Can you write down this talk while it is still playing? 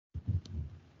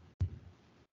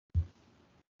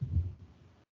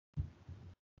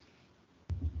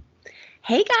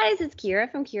Hey guys, it's Kira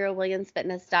from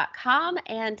KiraWilliamsFitness.com,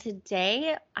 and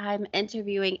today I'm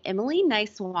interviewing Emily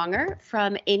Neiswanger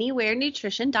from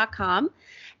AnywhereNutrition.com,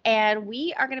 and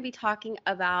we are going to be talking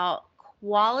about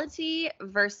quality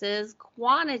versus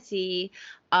quantity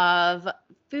of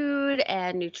food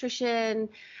and nutrition.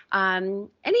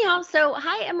 Anyhow, so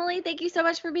hi Emily, thank you so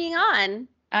much for being on.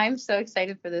 I'm so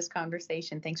excited for this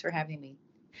conversation. Thanks for having me.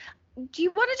 Do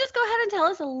you want to just go ahead and tell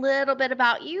us a little bit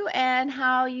about you and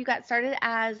how you got started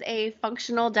as a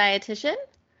functional dietitian?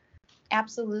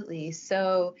 Absolutely.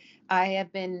 So I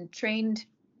have been trained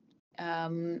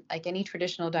like any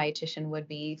traditional dietitian would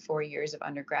be, 4 years of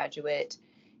undergraduate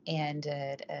and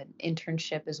an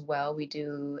internship as well. We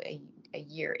do a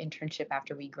year internship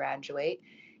after we graduate.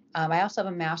 I also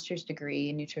have a master's degree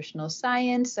in nutritional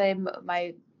science.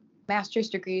 My master's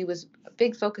degree was a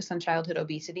big focus on childhood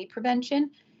obesity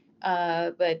prevention,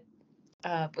 but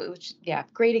which, yeah,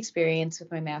 great experience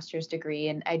with my master's degree.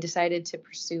 And I decided to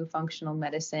pursue functional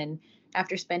medicine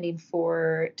after spending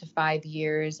 4 to 5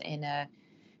 years in a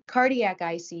cardiac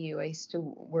ICU. I used to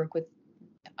work with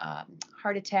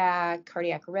heart attack,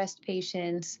 cardiac arrest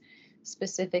patients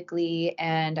specifically,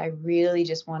 and I really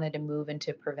just wanted to move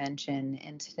into prevention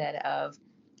instead of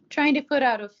trying to put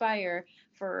out a fire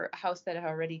for a house that had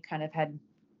already kind of had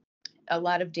a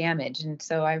lot of damage. And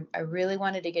so I really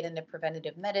wanted to get into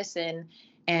preventative medicine,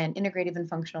 and integrative and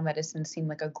functional medicine seemed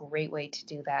like a great way to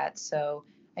do that. So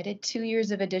I did 2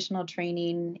 years of additional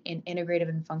training in integrative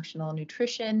and functional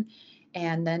nutrition,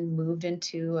 and then moved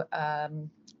into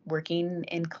working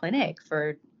in clinic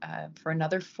for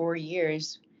another 4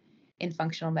 years in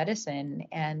functional medicine.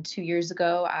 And 2 years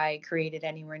ago, I created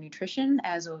Anywhere Nutrition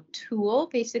as a tool,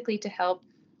 basically to help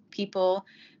people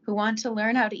who want to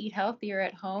learn how to eat healthier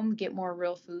at home, get more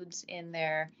real foods in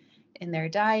their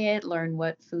diet, learn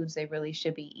what foods they really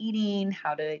should be eating,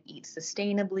 how to eat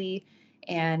sustainably.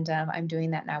 And I'm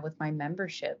doing that now with my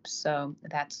membership. So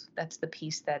that's the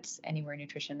piece that's Anywhere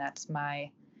Nutrition. That's my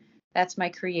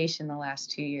creation the last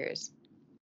 2 years.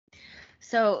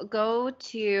 So go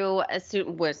to as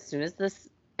soon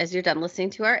as you're done listening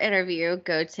to our interview,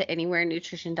 go to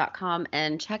anywherenutrition.com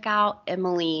and check out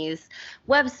Emily's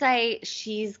website.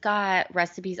 She's got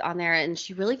recipes on there and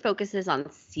she really focuses on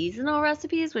seasonal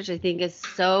recipes, which I think is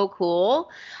so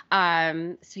cool.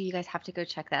 So you guys have to go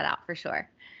check that out for sure.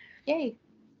 Yay.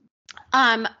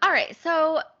 All right,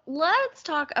 so let's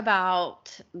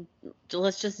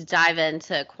just dive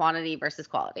into quantity versus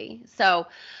quality. So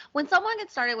when someone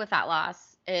gets started with fat loss,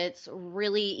 it's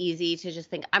really easy to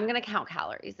just think, I'm going to count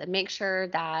calories and make sure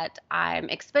that I'm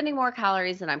expending more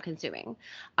calories than I'm consuming.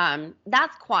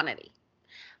 That's quantity.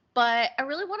 But I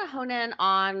really want to hone in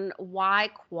on why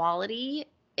quality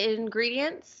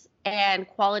ingredients and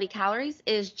quality calories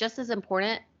is just as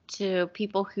important to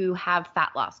people who have fat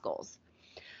loss goals.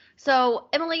 So,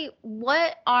 Emily,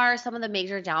 what are some of the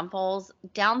major downfalls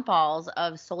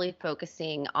of solely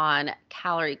focusing on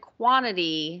calorie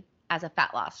quantity as a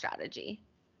fat loss strategy?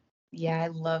 Yeah, I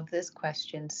love this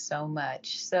question so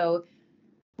much. So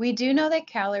we do know that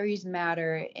calories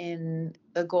matter in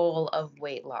the goal of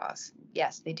weight loss.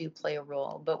 Yes, they do play a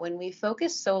role. But when we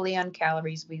focus solely on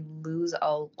calories, we lose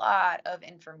a lot of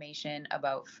information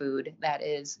about food that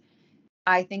is,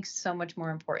 I think, so much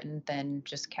more important than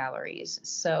just calories.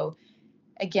 So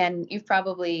again, your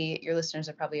listeners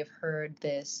have heard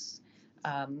this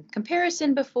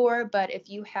comparison before, but if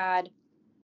you had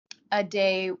a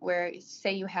day where,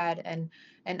 say, you had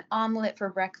an omelet for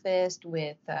breakfast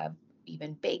with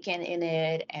even bacon in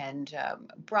it, and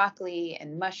broccoli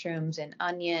and mushrooms and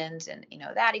onions, and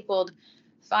that equaled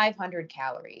 500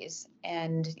 calories.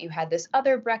 And you had this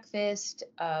other breakfast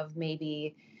of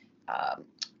maybe um,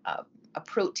 a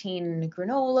protein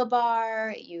granola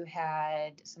bar. You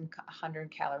had some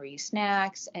 100-calorie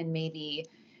snacks, and maybe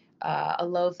a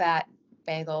low-fat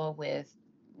bagel with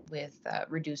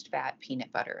reduced fat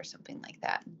peanut butter or something like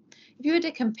that. If you were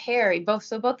to compare both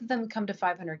of them come to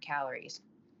 500 calories.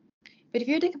 But if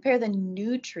you were to compare the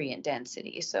nutrient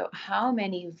density, so how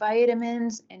many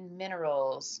vitamins and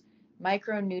minerals,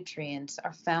 micronutrients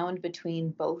are found between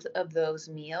both of those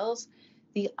meals,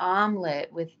 the omelet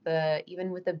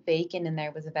even with the bacon in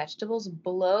there with the vegetables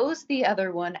blows the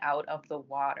other one out of the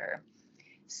water.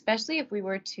 Especially if we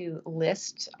were to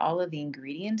list all of the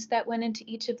ingredients that went into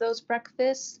each of those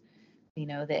breakfasts.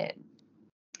 That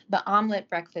the omelet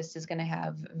breakfast is going to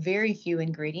have very few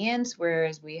ingredients,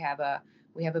 whereas we have a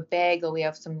bagel, we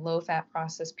have some low-fat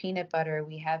processed peanut butter,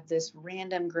 we have this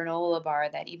random granola bar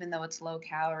that, even though it's low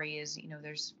calories,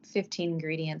 there's 15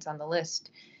 ingredients on the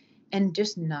list. and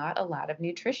just not a lot of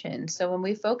nutrition. So when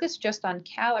we focus just on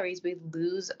calories, we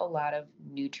lose a lot of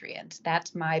nutrients.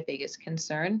 That's my biggest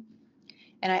concern.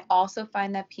 And I also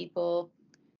find that people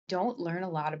don't learn a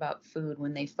lot about food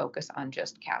when they focus on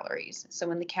just calories. So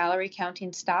when the calorie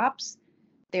counting stops,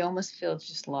 they almost feel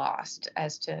just lost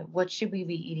as to what should we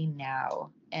be eating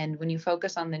now. And when you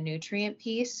focus on the nutrient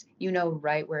piece, you know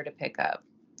right where to pick up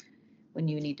when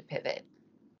you need to pivot.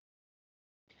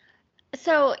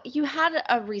 So you had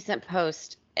a recent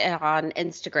post on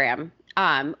Instagram,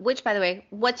 which by the way,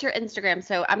 what's your Instagram?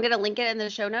 So I'm gonna link it in the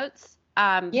show notes.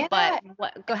 But Yeah.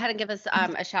 go ahead and give us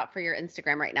a shout for your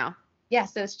Instagram right now. Yeah.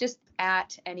 So it's just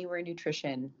at Anywhere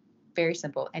Nutrition. Very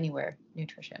simple. Anywhere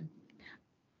Nutrition.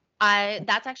 I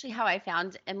That's actually how I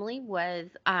found Emily was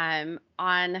on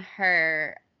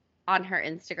her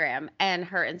Instagram, and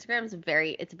her Instagram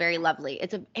is very lovely.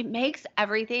 It makes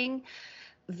everything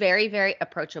very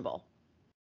approachable.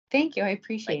 Thank you. I Like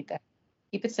appreciate that.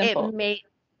 Keep it it simple. may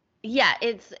Yeah,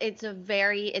 it's a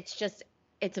very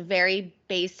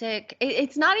basic.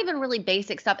 It's not even really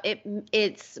basic stuff.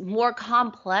 It's more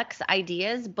complex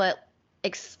ideas, but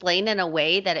explained in a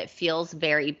way that it feels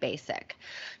very basic.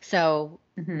 So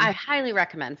I Hmm. highly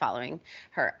recommend following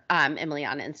her, Emily,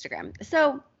 on Instagram.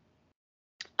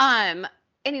 Um,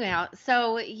 anyhow,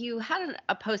 so you had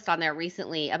a post on there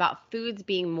recently about foods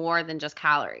being more than just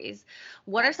calories.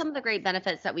 What are Yes. some of the great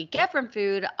benefits that we get from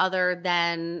food other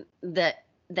than the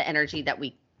energy that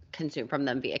we consume from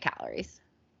them via calories?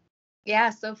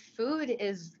 Yeah. So food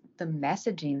is the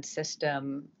messaging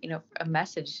system, a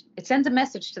message. It sends a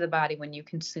message to the body when you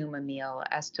consume a meal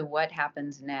as to what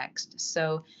happens next.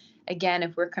 So, again,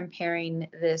 if we're comparing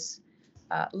this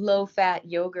low fat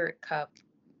yogurt cup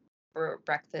for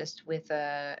breakfast with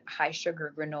a high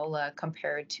sugar granola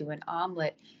compared to an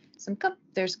omelet,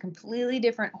 there's completely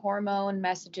different hormone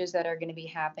messages that are going to be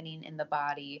happening in the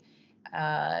body.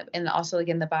 And also,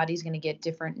 again, the body's going to get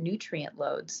different nutrient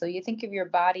loads. So you think of your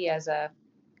body as a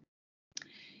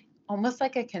almost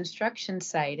like a construction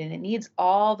site, and it needs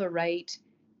all the right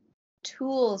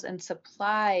tools and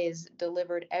supplies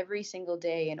delivered every single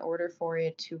day in order for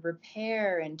it to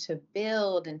repair and to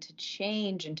build and to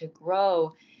change and to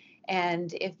grow.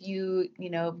 And if you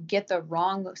get the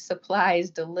wrong supplies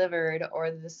delivered,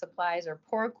 or the supplies are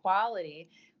poor quality,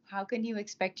 how can you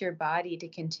expect your body to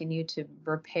continue to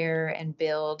repair and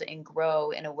build and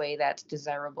grow in a way that's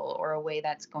desirable, or a way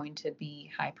that's going to be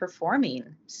high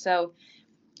performing? So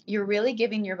you're really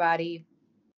giving your body,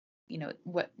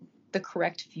 what the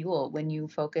correct fuel when you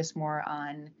focus more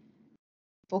on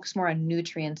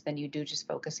nutrients than you do just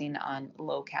focusing on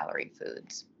low calorie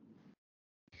foods.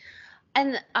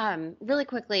 And really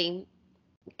quickly,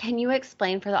 can you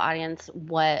explain for the audience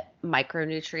what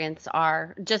micronutrients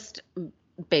are? Just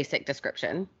basic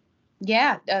description.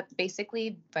 Yeah,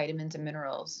 basically vitamins and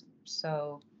minerals.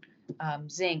 So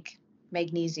zinc,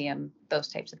 magnesium, those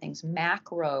types of things.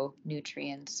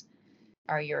 Macronutrients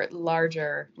are your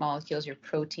larger molecules, your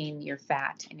protein, your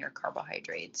fat, and your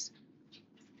carbohydrates.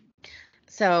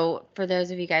 So, for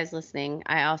those of you guys listening,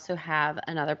 I also have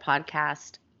another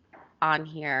podcast on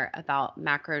here about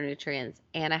macronutrients,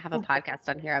 and I have a Oh, podcast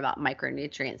on here about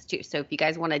micronutrients too. So, if you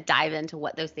guys want to dive into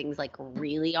what those things like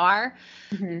really are,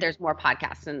 mhm. there's more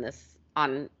podcasts in this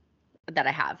on that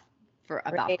I have for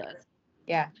about Great. those.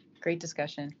 Yeah, great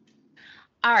discussion.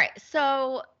 All right.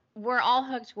 So we're all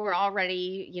hooked. We're all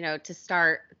ready, to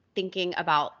start thinking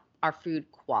about our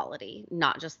food quality,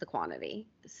 not just the quantity.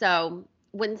 So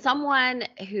when someone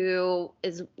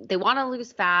they want to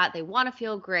lose fat, they want to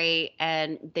feel great,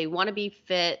 and they want to be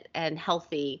fit and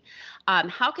healthy,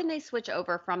 how can they switch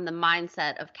over from the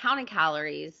mindset of counting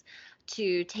calories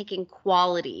to taking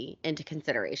quality into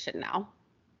consideration now?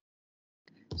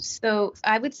 So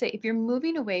I would say if you're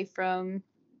moving away from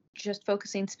just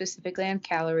focusing specifically on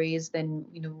calories, then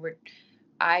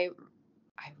I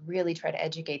I really try to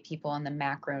educate people on the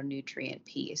macronutrient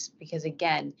piece, because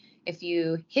again, if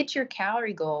you hit your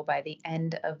calorie goal by the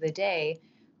end of the day,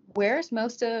 where are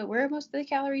most of the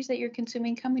calories that you're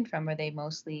consuming coming from? Are they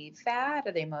mostly fat?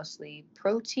 Are they mostly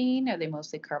protein? Are they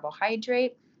mostly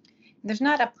carbohydrate? There's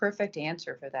not a perfect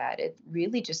answer for that. It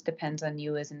really just depends on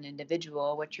you as an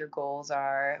individual, what your goals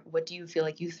are. What do you feel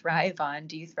like you thrive on?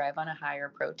 Do you thrive on a higher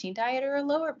protein diet or a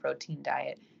lower protein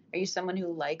diet? Are you someone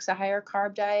who likes a higher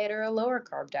carb diet or a lower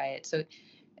carb diet? So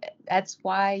that's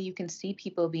why you can see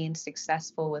people being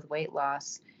successful with weight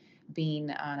loss, being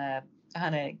on a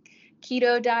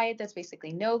keto diet that's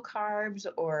basically no carbs,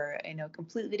 or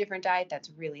completely different diet that's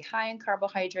really high in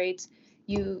carbohydrates.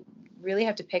 You really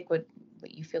have to pick what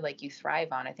you feel like you thrive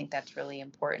on. I think that's really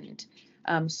important.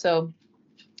 So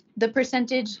The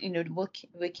percentage,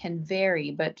 we can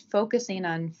vary, but focusing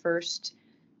on first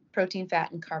protein,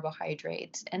 fat, and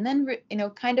carbohydrates, and then,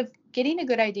 kind of getting a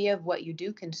good idea of what you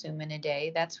do consume in a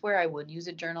day. That's where I would use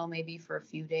a journal maybe for a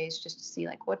few days just to see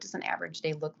like what does an average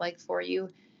day look like for you.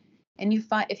 And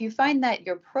if you find that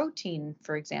your protein,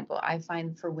 for example, I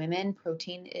find for women,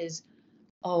 protein is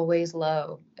always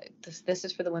low. This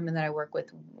is for the women that I work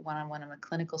with one on one in a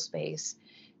clinical space.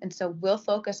 And so we'll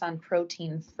focus on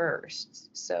protein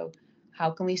first. So, how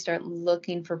can we start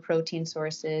looking for protein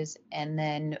sources? And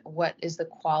then what is the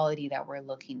quality that we're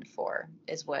looking for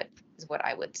is what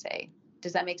I would say.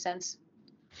 Does that make sense?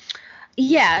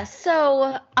 Yeah.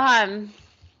 So, let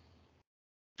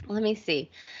me see.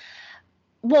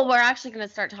 Well, we're actually going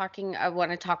to start talking. I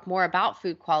want to talk more about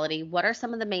food quality. What are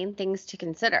some of the main things to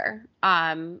consider?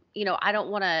 I don't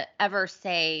want to ever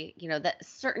say, that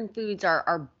certain foods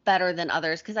are better than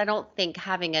others because I don't think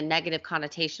having a negative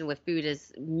connotation with food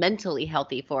is mentally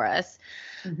healthy for us.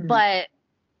 Hmm. But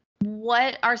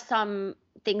what are some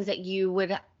things that you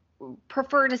would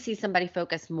prefer to see somebody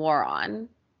focus more on?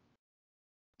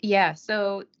 Yeah.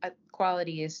 So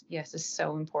quality is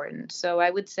so important. So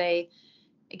I would say,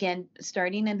 again,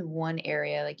 starting in one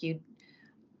area, like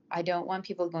I don't want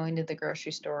people going to the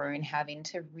grocery store and having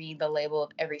to read the label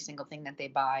of every single thing that they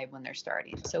buy when they're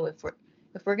starting. So if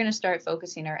we're going to start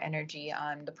focusing our energy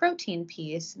on the protein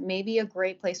piece, maybe a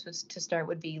great place to start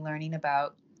would be learning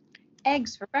about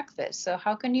eggs for breakfast. So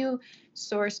how can you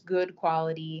source good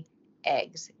quality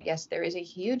eggs? Yes, there is a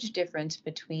huge difference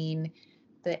between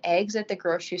the eggs at the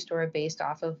grocery store based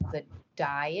off of the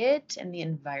diet and the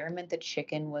environment the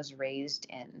chicken was raised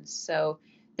in. So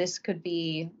this could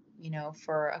be,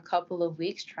 for a couple of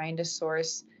weeks trying to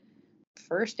source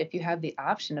first, if you have the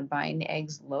option of buying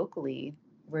eggs locally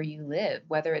where you live,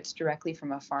 whether it's directly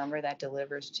from a farmer that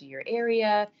delivers to your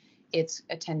area, it's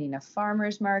attending a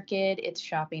farmer's market, it's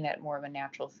shopping at more of a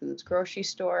natural foods grocery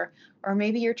store, or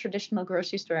maybe your traditional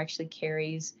grocery store actually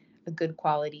carries a good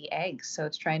quality egg. So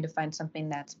it's trying to find something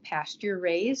that's pasture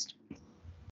raised,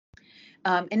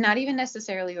 and not even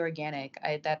necessarily organic.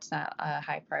 That's not a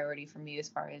high priority for me as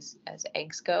far as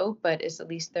eggs go, but it's at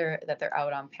least they're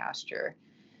out on pasture.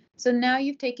 So now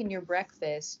you've taken your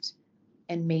breakfast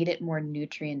and made it more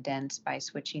nutrient dense by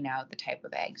switching out the type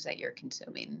of eggs that you're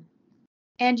consuming.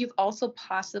 And you've also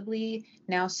possibly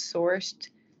now sourced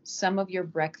some of your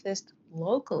breakfast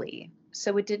locally.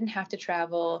 So it didn't have to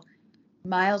travel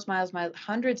miles, miles, miles,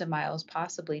 hundreds of miles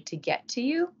possibly to get to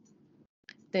you.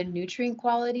 The nutrient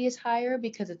quality is higher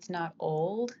because it's not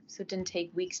old. So it didn't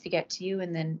take weeks to get to you.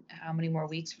 And then how many more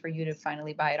weeks for you to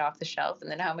finally buy it off the shelf? And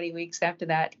then how many weeks after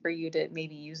that for you to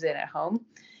maybe use it at home?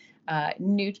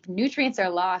 Nutrients are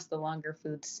lost the longer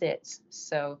food sits.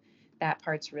 So that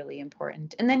part's really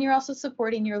important. And then you're also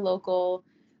supporting your local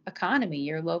economy,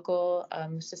 your local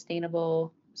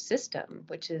sustainable system,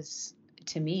 which is,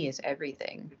 to me, is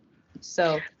everything.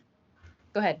 So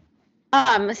go ahead.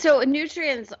 So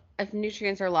if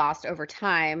nutrients are lost over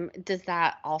time, does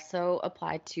that also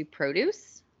apply to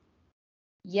produce?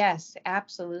 Yes,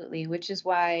 absolutely. Which is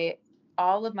why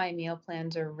all of my meal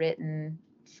plans are written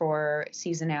for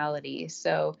seasonality.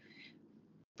 So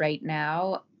right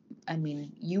now, I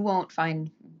mean, you won't find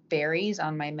berries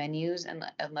on my menus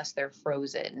unless they're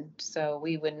frozen. So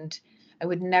I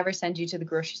would never send you to the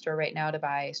grocery store right now to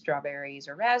buy strawberries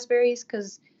or raspberries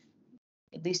because,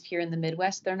 at least here in the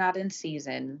Midwest, they're not in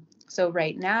season. So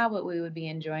right now, what we would be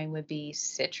enjoying would be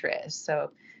citrus.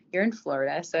 So you're in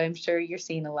Florida, so I'm sure you're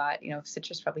seeing a lot.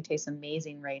 Citrus probably tastes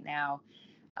amazing right now.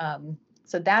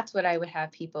 So that's what I would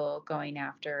have people going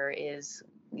after is,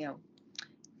 you know,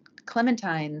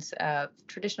 clementines,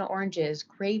 traditional oranges,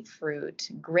 grapefruit,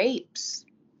 grapes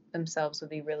themselves would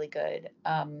be really good.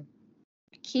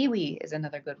 Kiwi is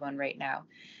another good one right now.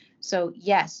 So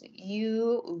yes,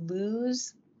 you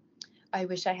lose. I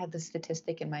wish I had the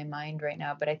statistic in my mind right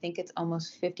now, but I think it's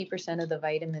almost 50% of the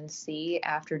vitamin C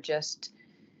after just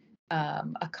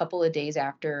a couple of days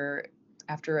after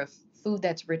a food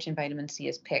that's rich in vitamin C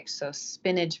is picked. So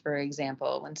spinach, for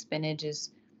example, when spinach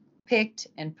is picked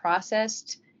and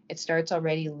processed, it starts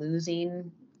already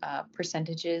losing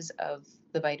percentages of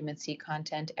the vitamin C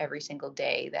content every single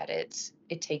day that it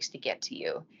takes to get to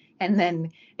you. And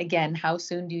then again, how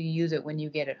soon do you use it when you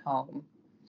get it home?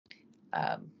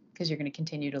 Because you're going to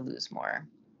continue to lose more.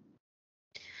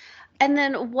 And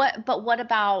then what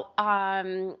about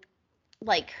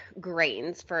like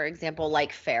grains, for example,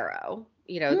 like farro?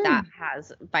 That Mm.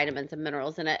 has vitamins and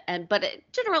minerals in it, but it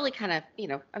generally kind of,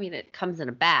 I mean, it comes in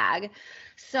a bag.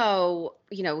 So,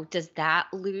 does that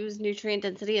lose nutrient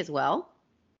density as well?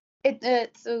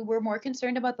 So we're more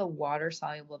concerned about the water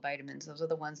soluble vitamins. Those are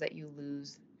the ones that you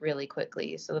lose really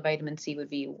quickly. So the vitamin C would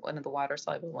be one of the water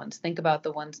soluble ones. Think about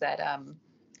the ones that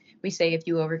we say if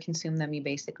you overconsume them, you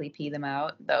basically pee them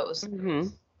out. Those Hmm.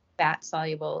 fat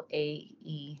soluble A,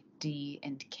 E, D,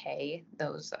 and K.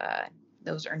 Those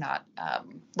are not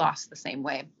lost the same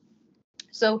way.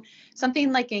 So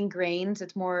something like in grains,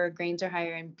 grains are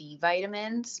higher in B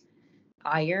vitamins,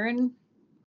 iron.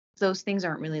 Those things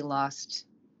aren't really lost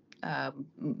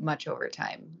much over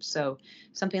time. So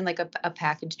something like a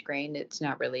packaged grain, it's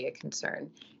not really a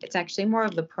concern. It's actually more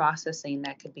of the processing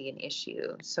that could be an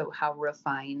issue. So how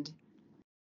refined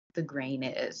the grain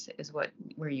is what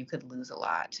where you could lose a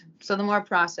lot. So the more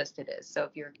processed it is. So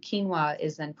if your quinoa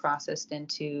is then processed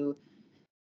into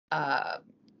uh,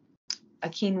 a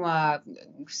quinoa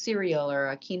cereal or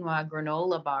a quinoa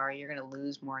granola bar, you're going to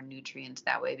lose more nutrients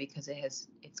that way because it's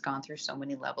gone through so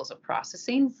many levels of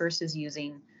processing versus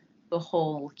using the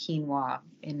whole quinoa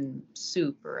in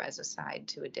soup or as a side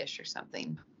to a dish or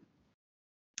something.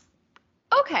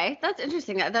 Okay, that's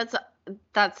interesting.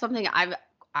 That's something I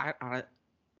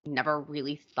never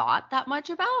really thought that much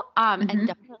about, and Hmm.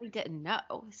 definitely didn't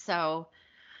know. So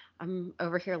I'm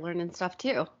over here learning stuff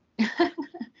too.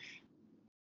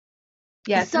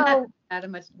 Yeah, so So,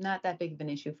 not that big of an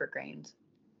issue for grains.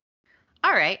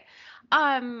 all right.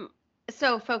 Um,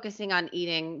 so focusing on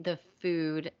eating the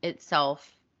food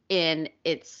itself in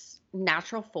its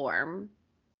natural form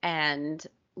and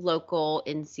local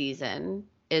in season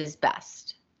is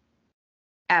best.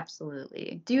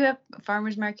 Absolutely. Do you have a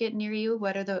farmers market near you?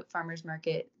 What are the farmers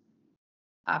market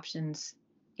options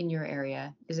in your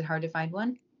area? Is it hard to find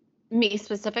one? Me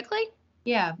specifically?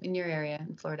 Yeah, in your area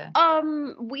in Florida.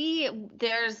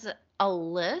 There's a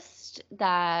list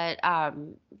that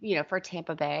for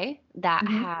Tampa Bay that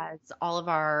Hmm. has all of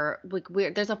our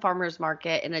there's a farmers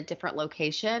market in a different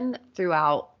location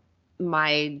throughout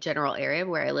my general area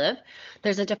where I live.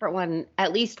 There's a different one,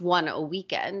 at least one a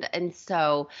weekend. And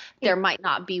so there might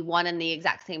not be one in the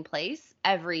exact same place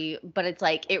but it's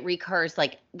like it recurs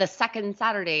like the second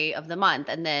Saturday of the month,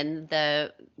 and then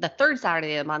the third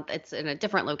Saturday of the month it's in a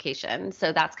different location.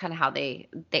 So that's kind of how they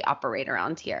operate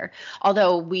around here.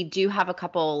 Although we do have a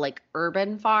couple like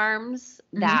urban farms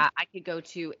Hmm. that I could go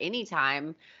to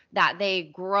anytime that they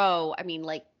grow, I mean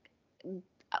like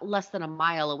less than a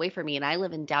mile away from me, and I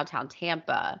live in downtown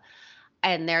Tampa,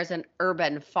 and there's an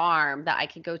urban farm that I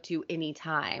could go to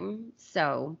anytime.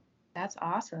 So, That's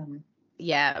awesome.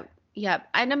 yeah. Yeah.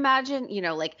 And imagine,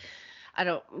 like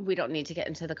we don't need to get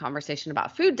into the conversation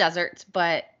about food deserts,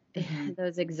 but Hmm.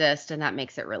 those exist and that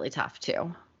makes it really tough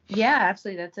too. Yeah,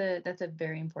 absolutely. That's a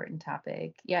very important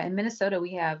topic. Yeah, in Minnesota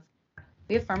we have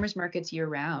farmers markets year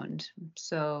round.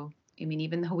 So, I mean,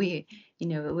 even though it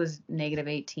was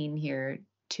 -18 here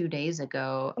 2 days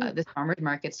ago, this farmers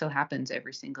market still happens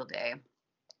every single day.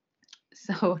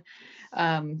 So,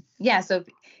 yeah, so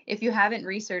if you haven't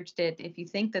researched it, if you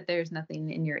think that there's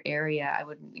nothing in your area, I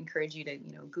would encourage you to,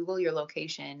 Google your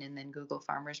location and then Google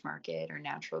farmers market or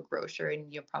natural grocer,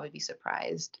 and you'll probably be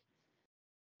surprised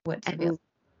what's available. And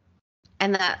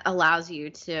and that allows you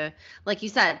to, like you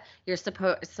said, you're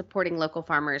supporting local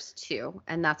farmers too,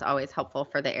 and that's always helpful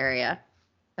for the area.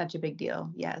 Such a big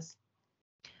deal. Yes.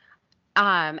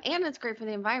 And it's great for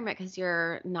the environment because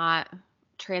you're not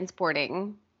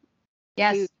transporting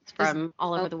Yes. foods Just from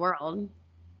all over the world.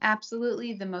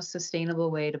 absolutely the most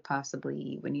sustainable way to possibly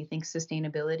eat. When you think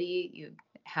sustainability, you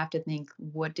have to think,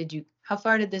 how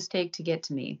far did this take to get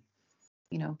to me?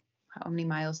 How many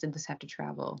miles did this have to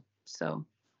travel? So,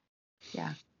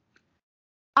 yeah.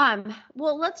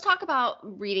 Well, let's talk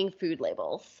about reading food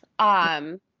labels.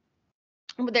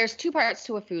 There's two parts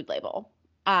to a food label.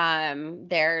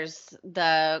 There's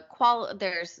the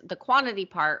quantity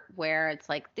part where it's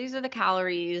like these are the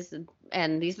calories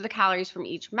and these are the calories from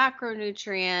each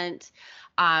macronutrient.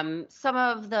 Some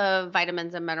of the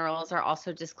vitamins and minerals are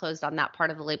also disclosed on that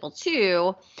part of the label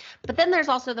too. But then there's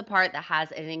also the part that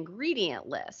has an ingredient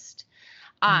list.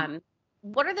 Mhm. Um,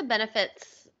 what are the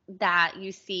benefits that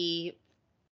you see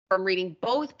from reading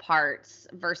both parts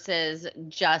versus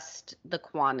just the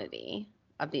quantity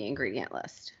of the ingredient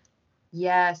list?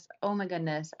 Yes. Oh my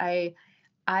goodness. I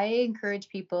encourage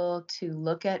people to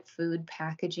look at food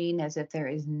packaging as if there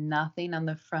is nothing on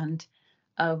the front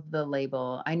of the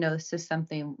label. I know this is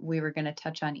something we were going to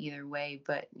touch on either way,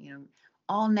 but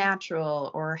all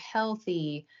natural or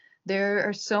healthy. There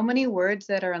are so many words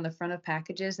that are on the front of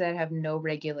packages that have no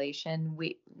regulation.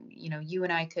 You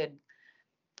and I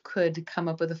could come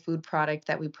up with a food product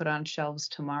that we put on shelves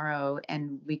tomorrow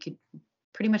and we could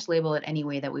pretty much label it any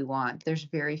way that we want. There's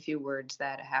very few words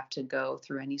that have to go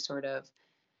through any sort of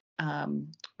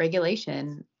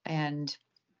regulation. And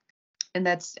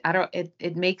that's, I don't,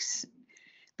 it makes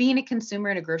being a consumer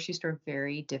in a grocery store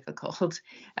very difficult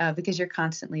because you're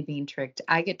constantly being tricked.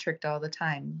 I get tricked all the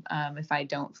time if I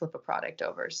don't flip a product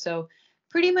over. So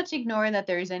pretty much ignore that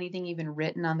there's anything even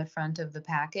written on the front of the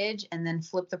package and then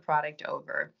flip the product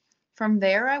over. From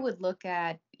there, I would look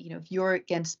at, if you're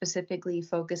again specifically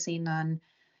focusing on,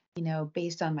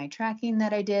 based on my tracking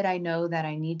that I did, I know that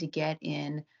I need to get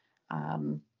in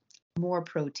more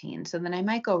protein. So then I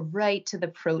might go right to the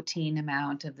protein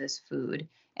amount of this food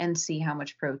and see how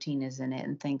much protein is in it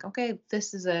and think, okay,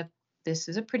 this is a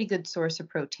pretty good source of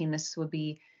protein. This would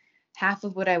be half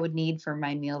of what I would need for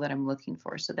my meal that I'm looking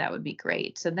for. So that would be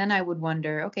great. So then I would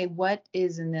wonder, okay, what's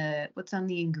on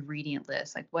the ingredient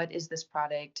list? Like, what is this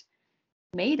product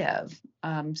made of?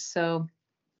 So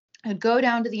I'd go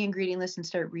down to the ingredient list and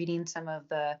start reading some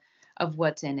of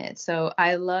what's in it. So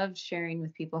I love sharing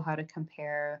with people how to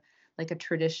compare like a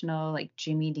traditional like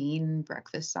Jimmy Dean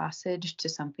breakfast sausage to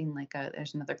something like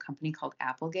there's another company called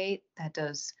Applegate that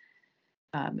does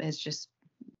is just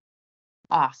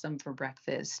awesome for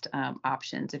breakfast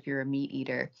options if you're a meat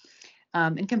eater.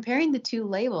 And comparing the two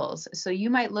labels. So you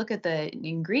might look at the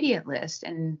ingredient list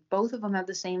and both of them have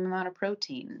the same amount of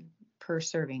protein per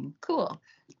serving. Cool.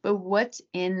 But what's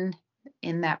in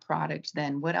that product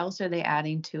then? What else are they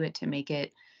adding to it to make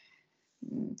it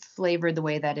flavored the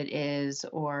way that it is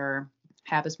or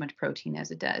have as much protein as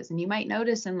it does? And you might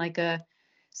notice in like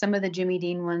some of the Jimmy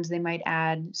Dean ones, they might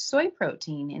add soy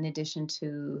protein in addition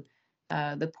to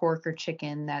the pork or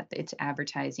chicken that it's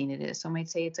advertising it is. So I might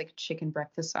say it's like a chicken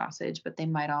breakfast sausage, but they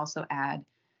might also add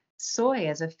soy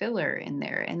as a filler in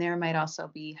there. And there might also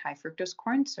be high fructose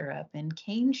corn syrup and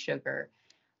cane sugar.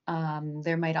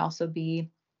 There might also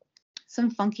be some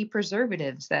funky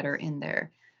preservatives that are in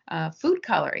there. Food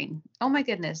coloring. Oh my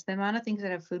goodness, the amount of things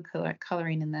that have food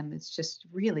coloring in them is just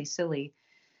really silly.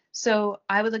 So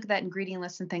I would look at that ingredient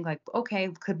list and think like, okay,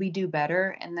 could we do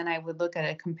better? And then I would look at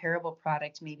a comparable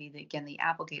product. Maybe the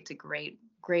Applegate's a great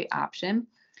option.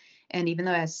 And even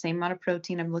though it has the same amount of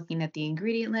protein, I'm looking at the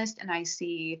ingredient list and I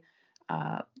see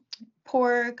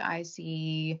pork, I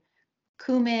see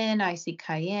cumin, I see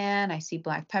cayenne, I see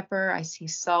black pepper, I see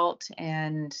salt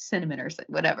and cinnamon or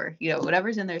whatever,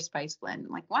 whatever's in their spice blend.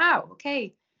 I'm like, wow,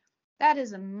 okay, that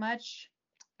is I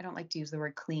don't like to use the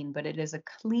word clean, but it is a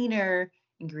cleaner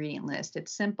ingredient list.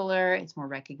 It's simpler, it's more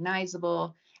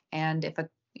recognizable, and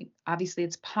obviously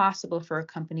it's possible for a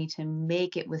company to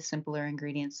make it with simpler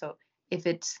ingredients. So if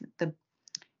it's the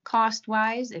cost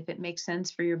wise, if it makes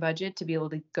sense for your budget to be able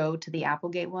to go to the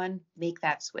Applegate one, make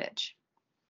that switch.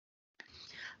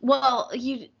 Well,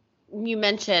 you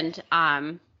mentioned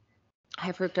high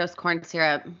fructose corn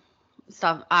syrup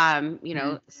stuff,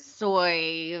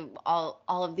 soy, all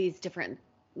of these different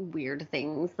weird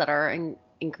things that are in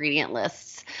ingredient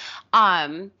lists.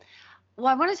 Well,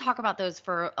 I want to talk about those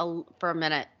for a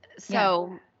minute.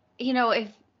 So, if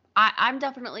I'm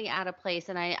definitely at a place,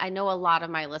 and I know a lot of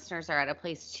my listeners are at a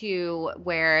place too,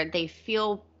 where they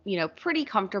feel, pretty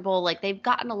comfortable. Like they've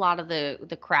gotten a lot of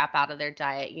the crap out of their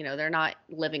diet. They're not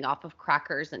living off of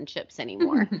crackers and chips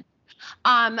anymore.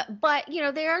 But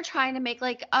they are trying to make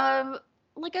like a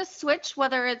switch,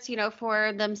 whether it's,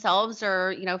 for themselves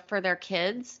or, for their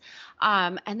kids.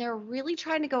 And they're really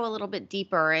trying to go a little bit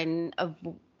deeper and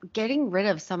getting rid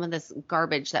of some of this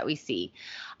garbage that we see.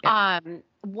 Yeah.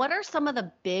 What are some of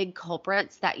the big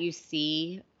culprits that you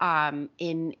see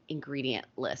in ingredient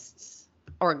lists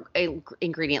or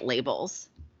ingredient labels?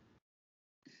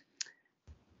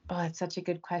 Oh, that's such a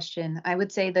good question. I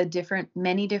would say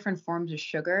many different forms of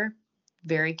sugar,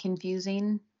 very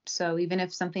confusing. So even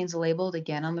if something's labeled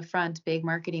again on the front, big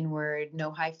marketing word,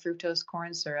 no high fructose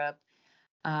corn syrup,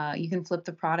 you can flip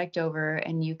the product over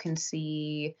and you can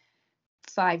see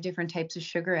 5 different types of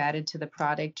sugar added to the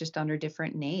product just under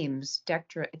different names.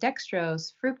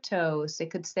 Dextrose, fructose,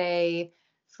 it could say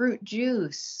fruit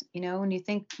juice. When you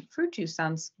think fruit juice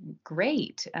sounds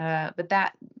great, but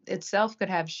that itself could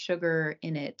have sugar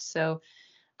in it. So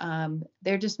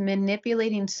they're just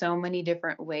manipulating so many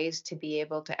different ways to be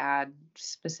able to add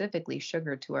specifically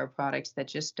sugar to our products that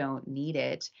just don't need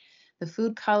it. The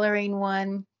food coloring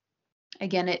one,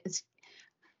 again,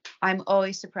 I'm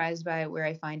always surprised by where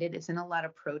I find it. It's in a lot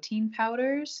of protein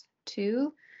powders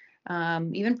too.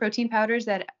 Even protein powders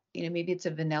that, maybe it's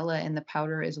a vanilla and the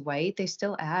powder is white, they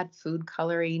still add food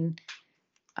coloring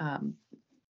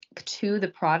to the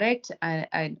product.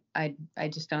 I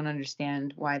just don't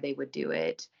understand why they would do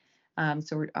it.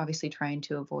 So we're obviously trying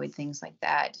to avoid things like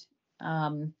that.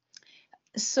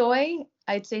 Soy,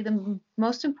 I'd say the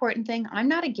most important thing, I'm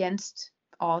not against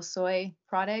all soy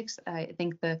products. I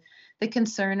think the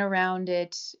concern around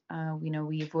it,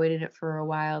 we avoided it for a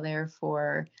while there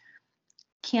for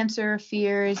cancer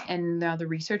fears, and now the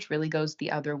research really goes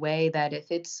the other way, that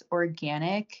if it's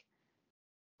organic,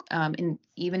 and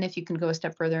even if you can go a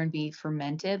step further and be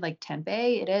fermented like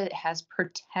tempeh, it has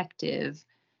protective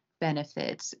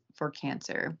benefits for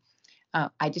cancer.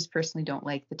 I just personally don't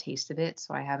like the taste of it,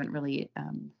 so I haven't really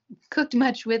cooked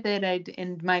much with it.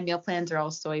 And my meal plans are all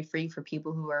soy free for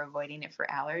people who are avoiding it for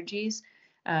allergies.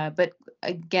 But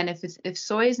again, if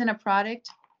soy is in a product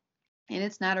and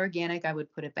it's not organic, I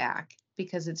would put it back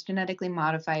because it's genetically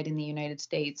modified in the United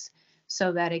States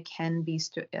so that it can be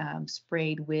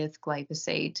sprayed with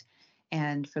glyphosate,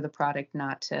 and for the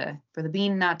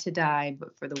bean not to die,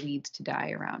 but for the weeds to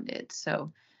die around it.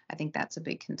 So I think that's a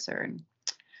big concern.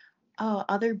 Oh,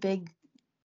 other big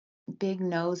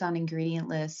no's on ingredient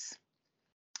lists.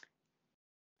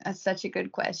 That's such a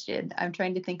good question. I'm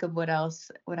trying to think of what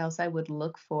else I would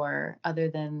look for other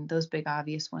than those big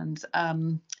obvious ones.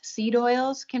 Seed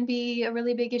oils can be a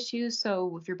really big issue.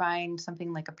 So if you're buying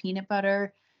something like a peanut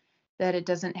butter, that it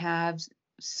doesn't have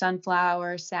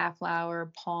sunflower,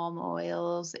 safflower, palm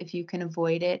oils, if you can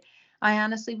avoid it. I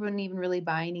honestly wouldn't even really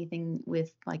buy anything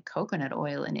with like coconut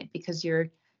oil in it, because your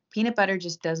peanut butter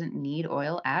just doesn't need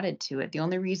oil added to it. The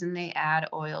only reason they add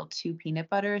oil to peanut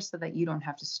butter is so that you don't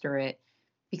have to stir it,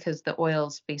 because the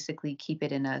oils basically keep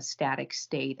it in a static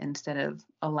state instead of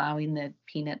allowing the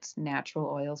peanut's natural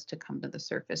oils to come to the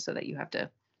surface so that you have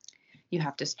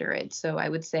to stir it. So I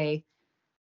would say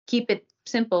keep it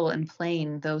simple and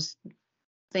plain. Those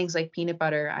things like peanut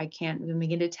butter, I can't even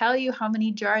begin to tell you how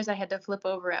many jars I had to flip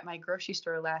over at my grocery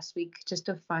store last week just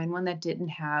to find one that didn't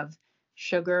have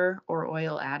sugar or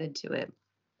oil added to it.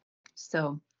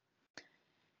 So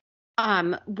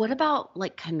What about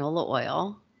like canola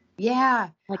oil? yeah.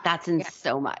 Like that's in Yeah.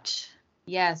 so much.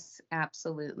 Yes,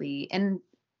 absolutely. And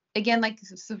again, like,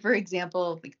 so for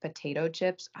example, like potato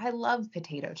chips, I love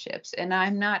potato chips, and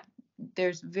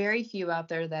there's very few out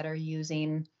there that are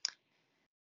using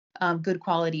good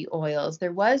quality oils.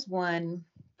 There was one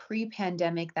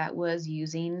pre-pandemic that was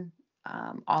using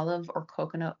olive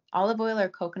oil or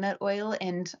coconut oil,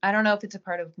 and I don't know if it's a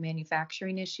part of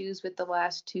manufacturing issues with the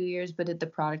last 2 years, but the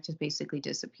product has basically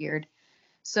disappeared.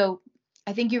 So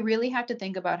I think you really have to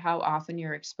think about how often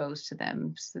you're exposed to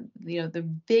them. So, the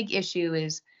big issue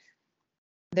is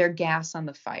they're gas on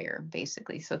the fire,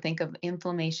 basically. So think of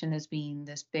inflammation as being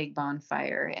this big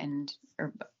bonfire,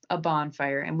 or a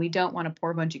bonfire, and we don't want to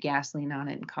pour a bunch of gasoline on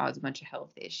it and cause a bunch of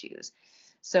health issues.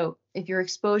 So if your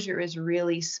exposure is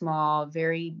really small,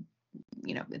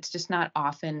 it's just not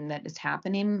often that it's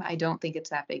happening, I don't think it's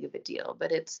that big of a deal.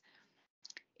 But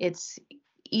it's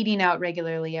eating out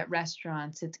regularly at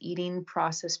restaurants, it's eating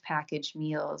processed packaged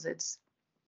meals, it's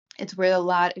where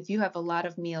if you have a lot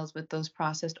of meals with those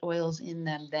processed oils in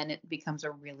them, then it becomes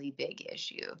a really big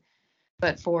issue.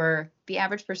 But for the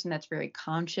average person that's very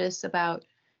conscious about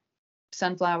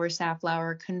sunflower,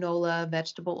 safflower, canola,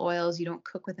 vegetable oils, you don't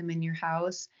cook with them in your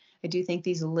house, I do think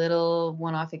these little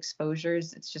one-off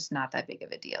exposures, it's just not that big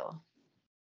of a deal.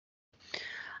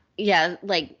 Yeah,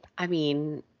 I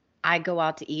mean, I go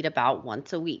out to eat about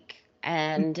once a week.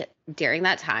 And during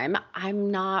that time,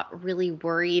 I'm not really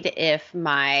worried if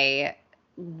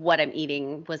what I'm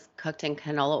eating was cooked in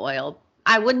canola oil.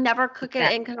 I would never cook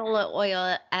it in canola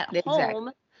oil at home.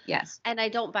 Exactly. Yes. And I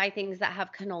don't buy things that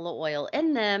have canola oil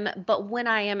in them. But when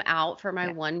I am out for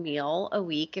my one meal a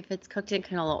week, if it's cooked in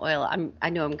canola oil, I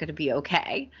know I'm going to be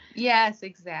okay. Yes,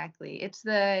 exactly. It's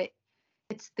the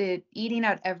eating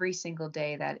out every single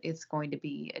day that it's going to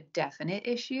be a definite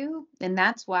issue. And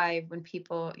that's why when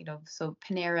people, so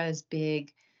Panera is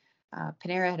big.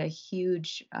 Panera had a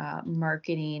huge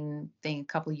marketing thing a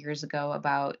couple years ago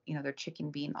about, their chicken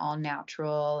being all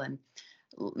natural, and,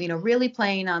 really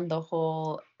playing on the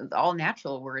whole all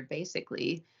natural word,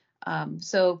 basically.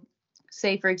 So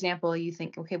say, for example, you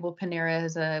think, okay, well, Panera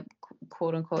is a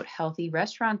quote unquote healthy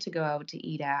restaurant to go out to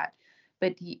eat at,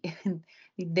 but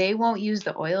they won't use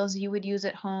the oils you would use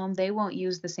at home. They won't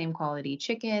use the same quality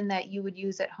chicken that you would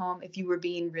use at home if you were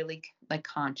being really like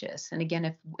conscious. And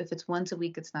again, if it's once a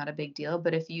week, it's not a big deal.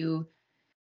 But if you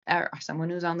are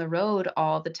someone who's on the road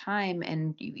all the time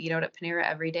and you eat out at Panera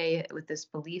every day with this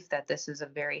belief that this is a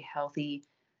very healthy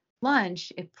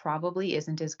lunch, it probably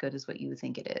isn't as good as what you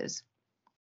think it is.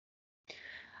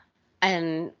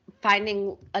 And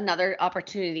finding another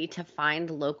opportunity to find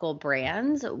local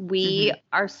brands. We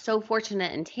are so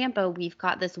fortunate in Tampa. We've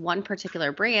got this one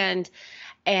particular brand,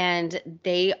 and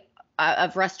they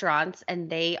of restaurants, and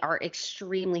they are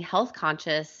extremely health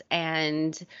conscious,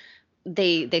 and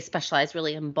they specialize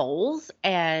really in bowls,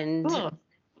 and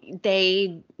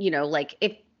they, like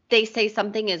if they say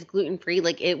something is gluten free,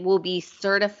 like it will be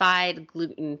certified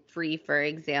gluten free, for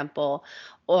example.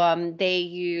 They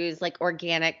use like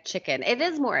organic chicken. It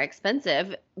is more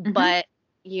expensive, Hmm. but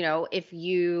if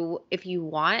you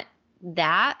want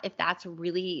that, if that's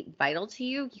really vital to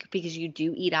you because you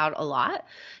do eat out a lot,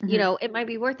 Hmm. it might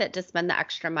be worth it to spend the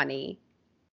extra money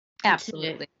to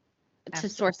Absolutely. source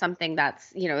Absolutely. something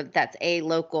that's A,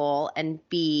 local, and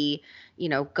B,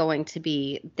 going to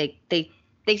be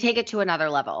they take it to another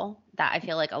level that I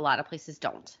feel like a lot of places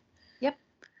don't. Yep.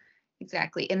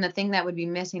 Exactly. And the thing that would be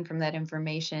missing from that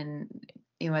information,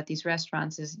 at these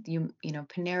restaurants is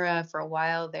Panera for a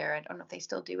while there, I don't know if they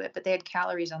still do it, but they had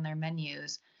calories on their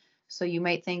menus. So you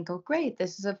might think, oh, great,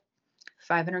 this is a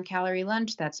 500-calorie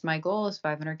lunch. That's my goal is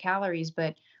 500 calories.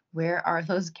 But where are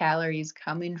those calories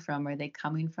coming from? Are they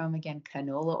coming from, again,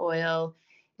 canola oil?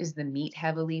 Is the meat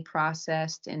heavily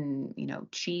processed and,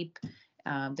 cheap,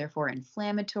 therefore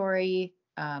inflammatory?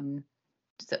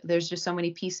 So there's just so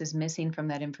many pieces missing from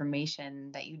that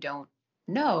information that you don't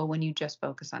know when you just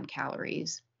focus on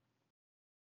calories.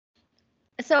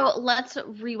 So let's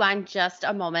rewind just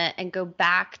a moment and go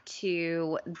back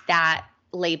to that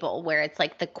label where it's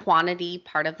like the quantity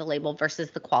part of the label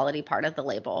versus the quality part of the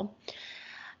label.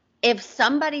 If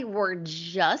somebody were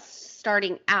just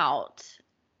starting out,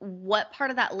 what part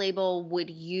of that label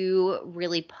would you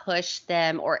really push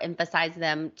them or emphasize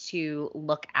them to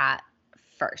look at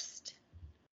first?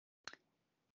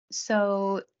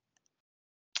 So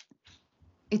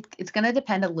it's going to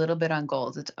depend a little bit on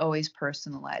goals. It's always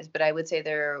personalized, but I would say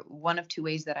there are one of two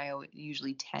ways that I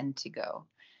usually tend to go.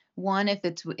 One, if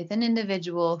it's with an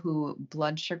individual who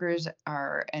blood sugars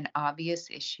are an obvious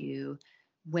issue,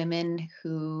 women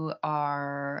who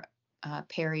are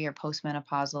peri or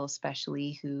postmenopausal,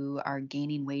 especially who are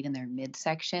gaining weight in their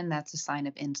midsection, that's a sign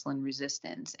of insulin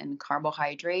resistance. And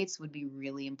carbohydrates would be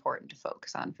really important to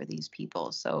focus on for these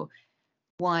people. So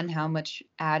one, how much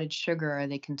added sugar are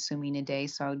they consuming a day?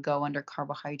 So I would go under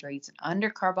carbohydrates. And under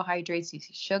carbohydrates, you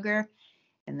see sugar,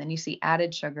 and then you see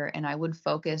added sugar. And I would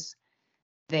focus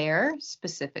there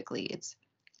specifically. It's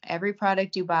every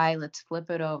product you buy, let's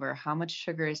flip it over. How much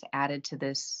sugar is added to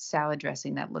this salad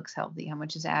dressing that looks healthy? How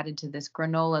much is added to this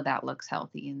granola that looks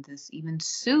healthy? And this even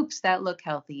soups that look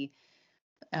healthy.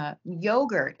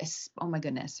 Yogurt. Oh my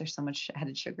goodness, there's so much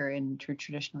added sugar in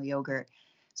traditional yogurt.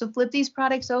 So flip these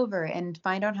products over and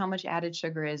find out how much added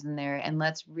sugar is in there. And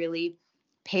let's really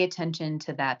pay attention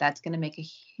to that. That's going to make a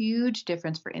huge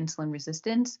difference for insulin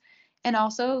resistance and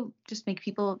also just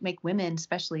make women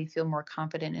especially feel more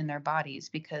confident in their bodies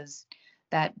because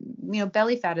that,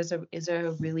 belly fat is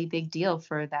a really big deal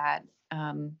for that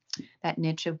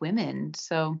niche of women.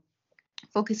 So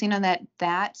focusing on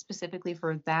that specifically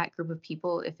for that group of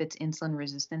people, if it's insulin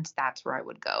resistance, that's where I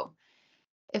would go.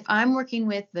 If I'm working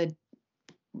with the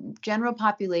general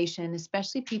population,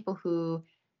 especially people who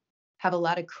have a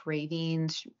lot of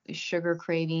cravings, sugar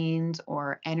cravings,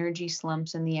 or energy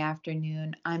slumps in the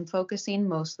afternoon, I'm focusing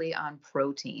mostly on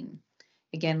protein.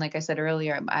 Again, like I said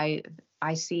earlier,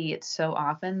 I see it so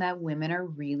often that women are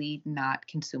really not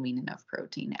consuming enough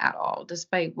protein at all,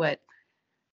 despite what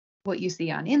you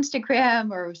see on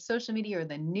Instagram or social media or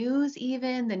the news,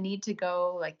 even the need to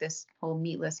go like this whole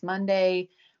meatless Monday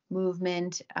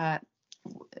movement.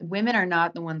 Women are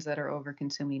not the ones that are over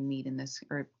consuming meat in this,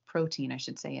 or protein, I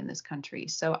should say, in this country.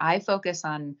 So I focus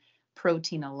on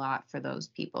protein a lot for those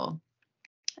people.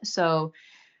 So,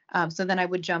 so then I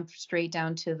would jump straight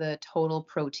down to the total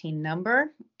protein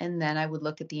number, and then I would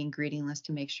look at the ingredient list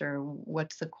to make sure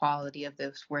what's the quality of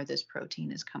this, where this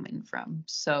protein is coming from.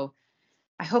 So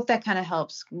I hope that kind of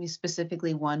helps me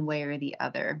specifically one way or the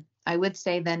other. I would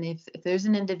say then if there's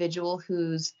an individual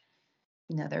who's,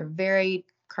 they're very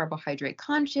carbohydrate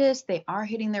conscious, they are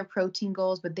hitting their protein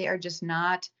goals, but they are just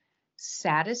not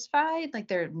satisfied, like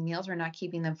their meals are not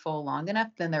keeping them full long enough,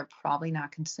 then they're probably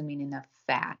not consuming enough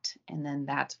fat. And then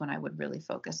that's when I would really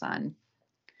focus on,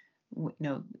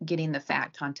 getting the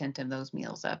fat content of those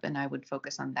meals up. And I would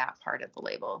focus on that part of the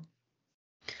label.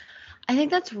 I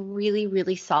think that's really,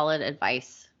 really solid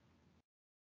advice.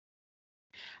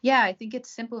 Yeah, I think it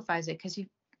simplifies it because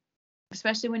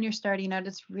especially when you're starting out,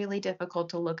 it's really difficult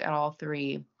to look at all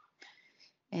three.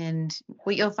 And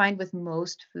what you'll find with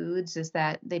most foods is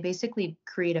that they basically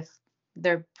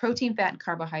their protein, fat, and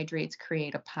carbohydrates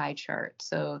create a pie chart.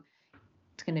 So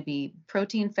it's going to be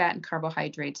protein, fat, and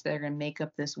carbohydrates that are going to make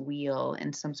up this wheel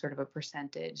in some sort of a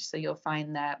percentage. So you'll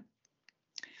find that,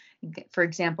 for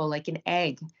example, like an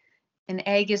egg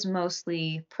is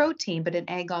mostly protein, but an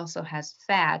egg also has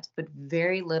fat, but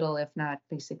very little, if not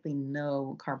basically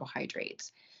no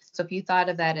carbohydrates. So if you thought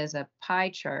of that as a pie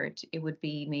chart, it would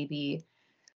be maybe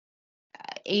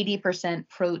 80%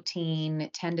 protein,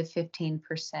 10 to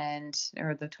 15%,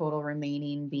 or the total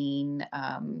remaining being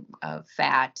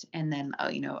fat, and then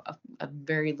a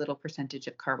very little percentage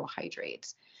of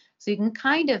carbohydrates. So you can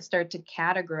kind of start to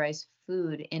categorize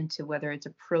food into whether it's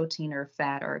a protein or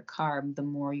fat or a carb the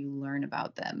more you learn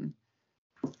about them.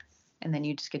 And then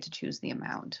you just get to choose the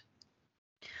amount.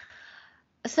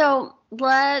 So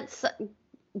let's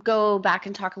go back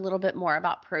and talk a little bit more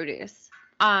about produce.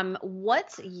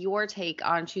 What's your take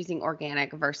on choosing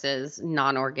organic versus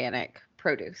non-organic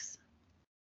produce?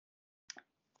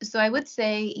 So I would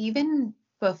say even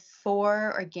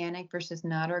before organic versus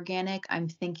not organic, I'm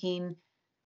thinking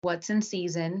what's in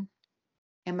season.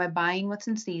 Am I buying what's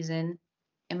in season?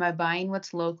 Am I buying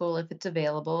what's local if it's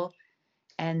available?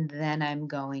 And then I'm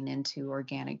going into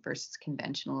organic versus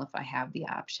conventional if I have the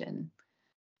option.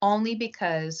 Only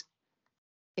because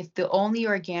if the only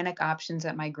organic options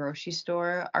at my grocery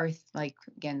store are like,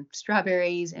 again,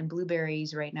 strawberries and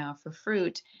blueberries right now for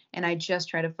fruit, and I just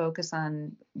try to focus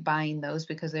on buying those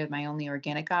because they're my only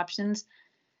organic options,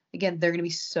 again, they're going to be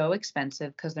so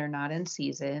expensive because they're not in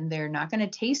season. They're not going to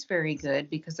taste very good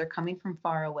because they're coming from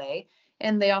far away.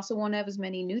 And they also won't have as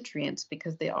many nutrients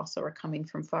because they also are coming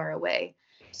from far away.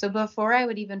 So before I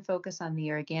would even focus on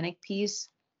the organic piece,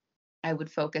 I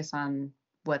would focus on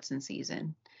what's in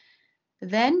season.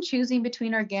 Then choosing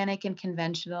between organic and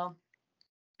conventional,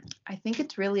 I think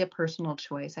it's really a personal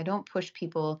choice. I don't push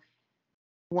people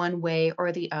one way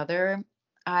or the other.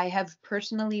 I have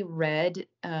personally read,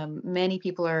 many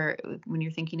people are, when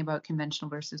you're thinking about conventional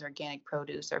versus organic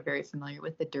produce, are very familiar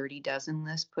with the Dirty Dozen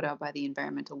list put out by the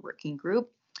Environmental Working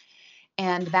Group.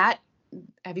 And that,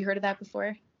 have you heard of that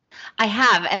before? I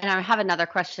have, and I have another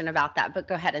question about that, but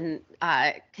go ahead and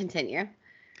continue.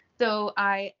 So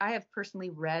I have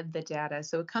personally read the data.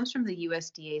 So it comes from the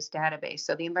USDA's database.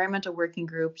 So the Environmental Working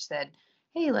Group said,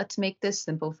 hey, let's make this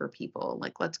simple for people.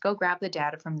 Like, let's go grab the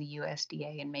data from the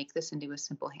USDA and make this into a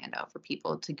simple handout for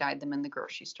people to guide them in the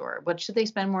grocery store. What should they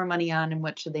spend more money on and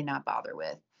what should they not bother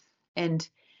with? And,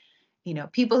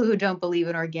 people who don't believe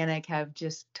in organic have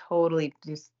just totally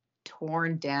just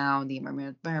torn down the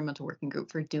Environmental Working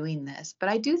Group for doing this. But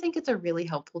I do think it's a really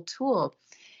helpful tool.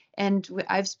 And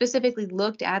I've specifically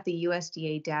looked at the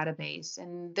USDA database,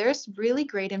 and there's really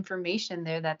great information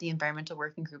there that the Environmental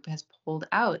Working Group has pulled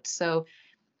out. So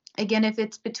again, if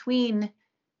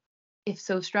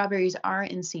strawberries are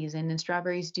in season, and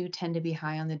strawberries do tend to be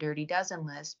high on the Dirty Dozen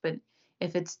list, but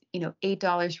if it's,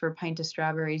 $8 for a pint of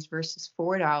strawberries versus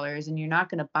 $4, and you're not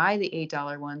going to buy the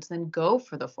 $8 ones, then go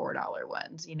for the $4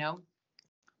 ones,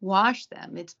 wash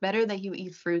them. It's better that you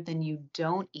eat fruit than you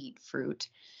don't eat fruit.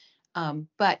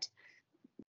 But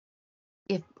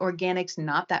if organic's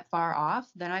not that far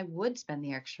off, then I would spend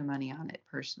the extra money on it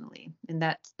personally. And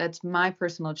that's my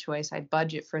personal choice. I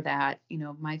budget for that.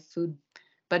 My food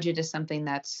budget is something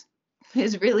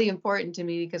is really important to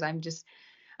me because I'm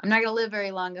not going to live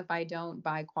very long if I don't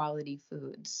buy quality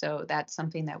food. So that's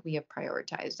something that we have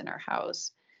prioritized in our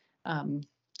house.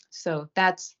 So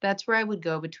that's where I would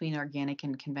go between organic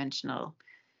and conventional.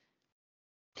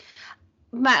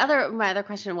 My other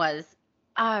question was,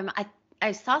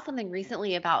 I saw something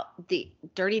recently about the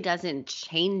Dirty Dozen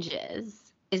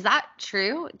changes. Is that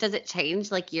true? Does it change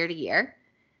like year to year?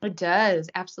 It does,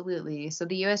 absolutely. So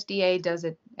the USDA does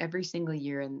it every single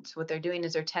year. And so what they're doing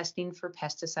is they're testing for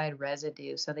pesticide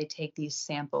residue. So they take these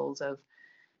samples of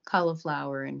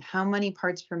cauliflower and how many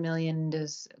parts per million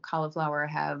does cauliflower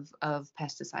have of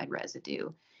pesticide residue.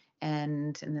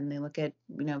 And then they look at,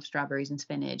 strawberries and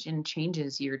spinach, and it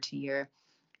changes year to year.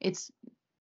 It's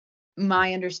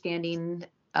my understanding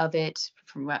of it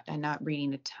from what I'm not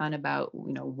reading a ton about,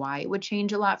 why it would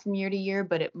change a lot from year to year,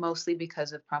 but it mostly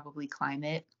because of probably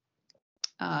climate.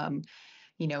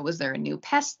 Was there a new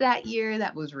pest that year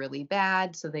that was really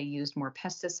bad? So they used more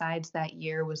pesticides that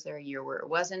year. Was there a year where it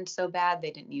wasn't so bad?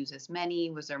 They didn't use as many.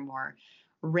 Was there more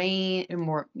rain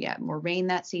more rain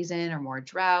that season or more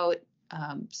drought?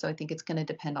 So I think it's going to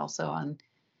depend also on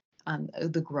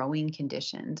the growing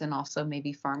conditions and also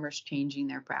maybe farmers changing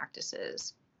their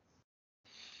practices.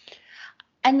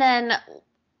 And then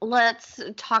let's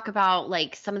talk about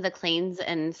like some of the claims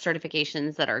and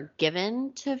certifications that are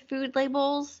given to food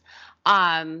labels.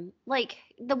 Like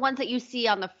the ones that you see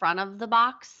on the front of the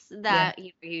box that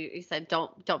you said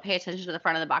don't pay attention to the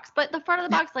front of the box, but the front of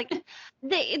the box, like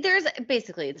there's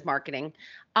basically it's marketing.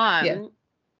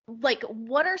 Like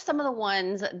what are some of the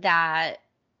ones that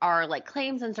are like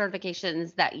claims and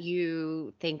certifications that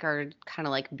you think are kind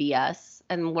of like BS,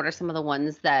 and what are some of the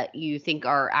ones that you think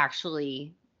are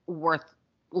actually worth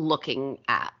looking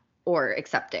at? or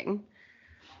accepting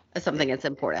as something that's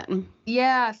important?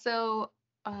 Yeah, so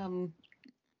um,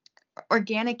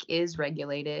 organic is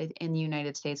regulated in the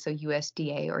United States, so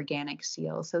USDA organic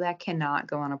seal. So that cannot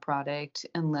go on a product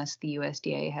unless the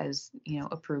USDA has,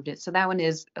 approved it. So that one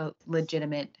is a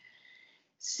legitimate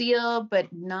seal,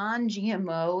 but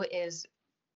non-GMO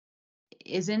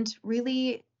isn't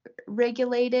really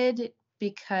regulated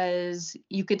because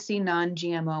you could see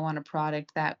non-GMO on a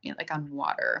product that, like on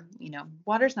water,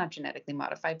 water's not genetically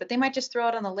modified, but they might just throw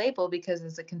it on the label because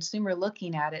as a consumer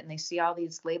looking at it and they see all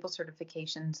these label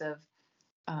certifications of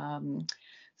um,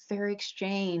 fair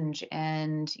exchange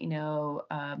and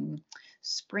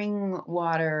spring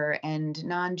water and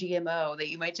non-GMO that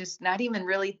you might just not even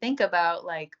really think about,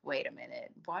 like, wait a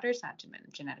minute, water's not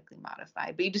genetically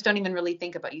modified, but you just don't even really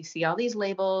think about, you see all these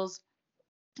labels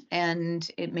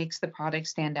and it makes the product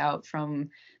stand out from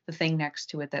the thing next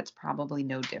to it that's probably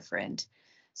no different.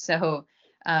 So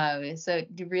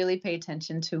you really pay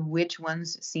attention to which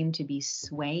ones seem to be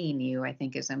swaying you, I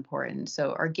think is important.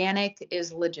 So organic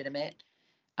is legitimate.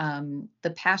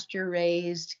 The pasture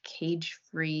raised, cage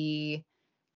free,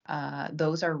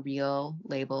 those are real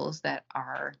labels that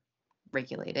are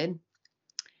regulated.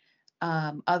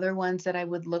 Other ones that I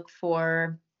would look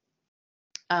for,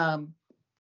 um,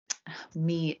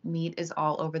 meat is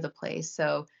all over the place.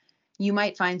 So you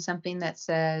might find something that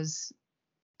says,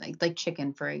 like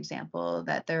chicken, for example,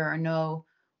 that there are no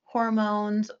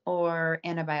hormones or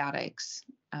antibiotics.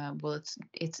 Well,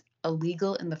 it's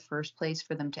illegal in the first place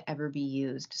for them to ever be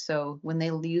used. So when they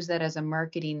use that as a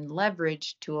marketing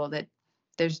leverage tool, that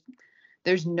there's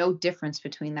there's no difference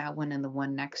between that one and the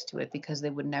one next to it because they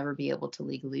would never be able to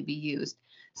legally be used.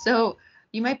 So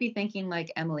you might be thinking,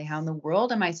 like, Emily, how in the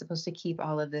world am I supposed to keep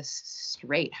all of this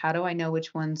straight? How do I know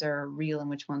which ones are real and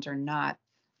which ones are not?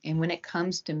 And when it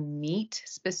comes to meat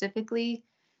specifically,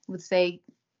 I would say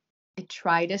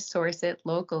try to source it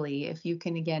locally. If you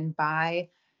can, again, buy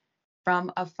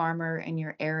from a farmer in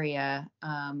your area,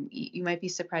 you might be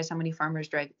surprised how many farmers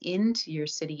drive into your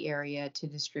city area to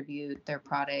distribute their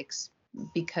products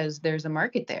because there's a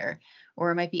market there,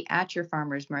 or it might be at your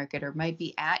farmer's market, or it might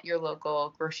be at your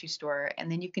local grocery store. And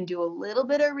then you can do a little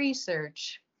bit of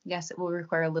research. Yes, it will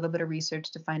require a little bit of research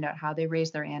to find out how they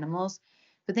raise their animals,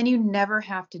 but then you never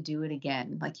have to do it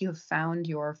again. Like, you have found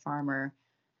your farmer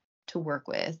to work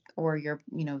with, or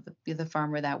the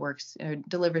farmer that works or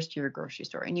delivers to your grocery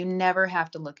store, and you never have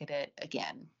to look at it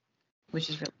again, which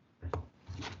is really.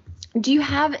 Do you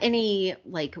have any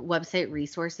like website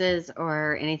resources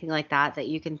or anything like that that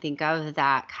you can think of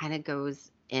that kind of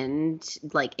goes in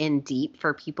deep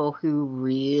for people who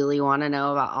really want to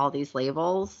know about all these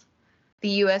labels?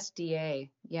 The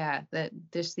USDA, yeah, that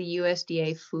there's the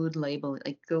USDA food label,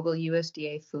 like Google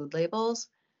USDA food labels,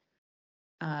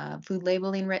 food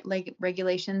labeling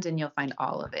regulations, and you'll find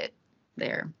all of it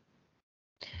there.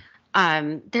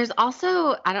 There's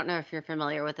also, I don't know if you're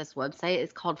familiar with this website,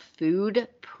 it's called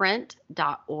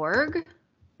foodprint.org.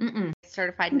 Mm-mm.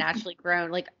 Certified naturally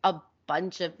grown, like a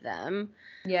bunch of them.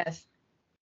 Yes.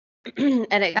 And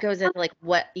it goes into like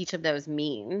what each of those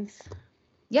means.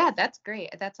 Yeah, that's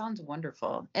great. That sounds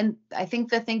wonderful. And I think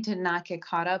the thing to not get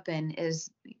caught up in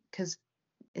is, because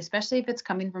especially if it's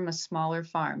coming from a smaller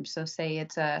farm. So say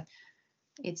it's a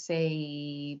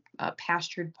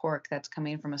pastured pork that's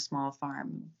coming from a small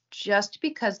farm. Just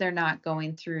because they're not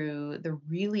going through the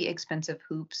really expensive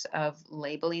hoops of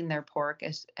labeling their pork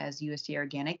as USDA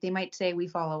organic, they might say we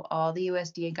follow all the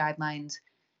USDA guidelines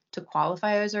to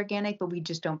qualify as organic, but we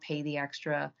just don't pay the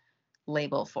extra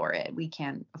label for it. We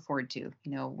can't afford to,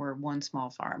 we're one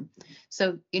small farm.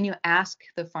 So when you ask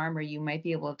the farmer, you might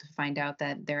be able to find out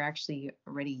that they're actually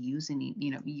already using,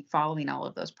 following all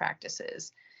of those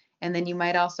practices. And then you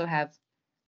might also have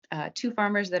two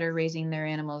farmers that are raising their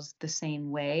animals the same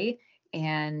way,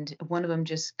 and one of them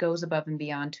just goes above and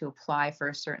beyond to apply for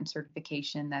a certain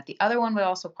certification that the other one would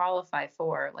also qualify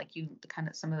for, like you kind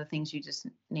of some of the things you just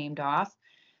named off.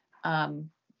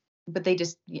 But they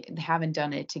just haven't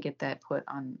done it to get that put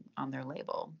on their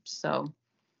label. So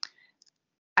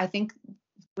I think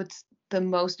what's the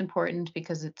most important,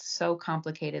 because it's so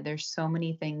complicated, there's so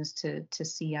many things to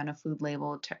see on a food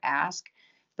label to ask,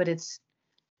 but it's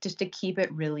just to keep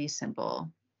it really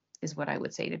simple is what I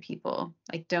would say to people.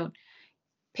 Like, don't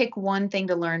pick one thing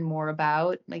to learn more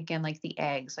about. Again, like the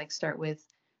eggs, like start with,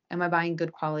 am I buying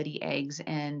good quality eggs?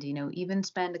 And, even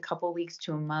spend a couple weeks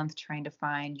to a month trying to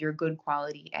find your good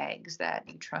quality eggs that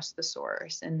you trust the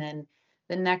source. And then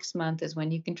the next month is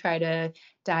when you can try to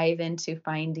dive into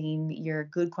finding your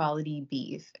good quality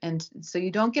beef. And so you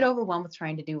don't get overwhelmed with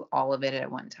trying to do all of it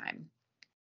at one time,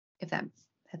 if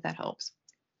that helps.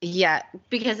 Yeah,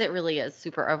 because it really is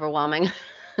super overwhelming.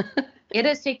 It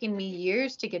has taken me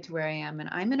years to get to where I am, and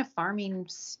I'm in a farming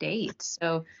state.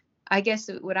 So I guess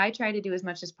what I try to do as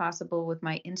much as possible with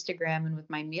my Instagram and with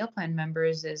my meal plan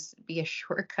members is be a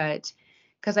shortcut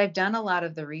because I've done a lot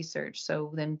of the research.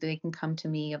 So then they can come to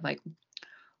me of like,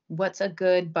 what's a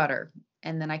good butter?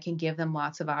 And then I can give them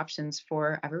lots of options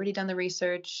for, I've already done the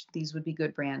research. These would be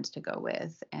good brands to go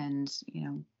with. And,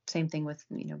 same thing with,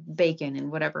 bacon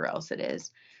and whatever else it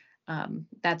is.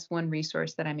 That's one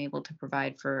resource that I'm able to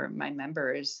provide for my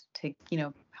members to,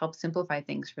 help simplify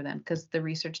things for them because the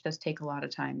research does take a lot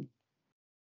of time.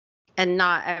 And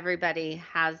not everybody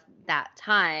has that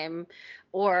time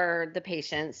or the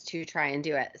patience to try and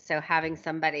do it. So having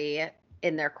somebody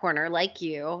in their corner like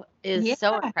you is Yeah.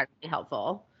 so incredibly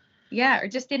helpful. Yeah. Or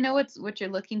just to know what you're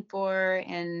looking for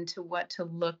and to what to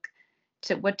look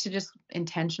to what to just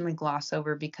intentionally gloss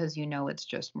over because it's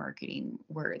just marketing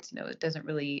words. It doesn't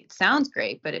really it sounds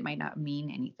great, but it might not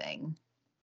mean anything.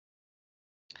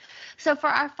 So for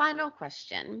our final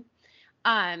question,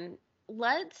 um,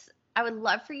 let's I would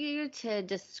love for you to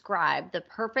describe the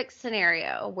perfect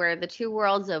scenario where the two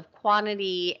worlds of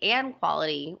quantity and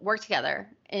quality work together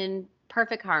in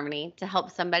perfect harmony to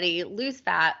help somebody lose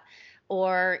fat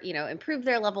or, improve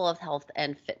their level of health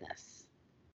and fitness.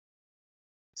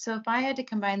 So if I had to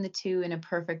combine the two in a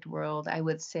perfect world, I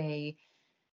would say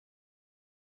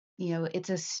it's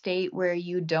a state where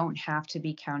you don't have to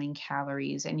be counting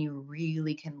calories and you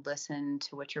really can listen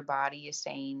to what your body is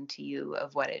saying to you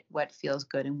of what feels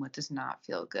good and what does not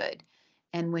feel good.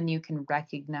 And when you can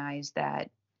recognize that,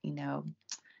 you know,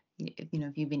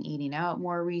 if you've been eating out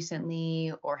more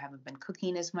recently or haven't been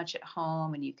cooking as much at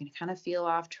home and you can kind of feel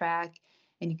off track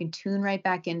and you can tune right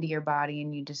back into your body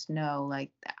and you just know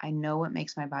like I know what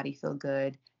makes my body feel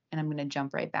good and I'm going to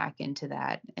jump right back into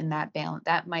that. And that balance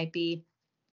that might be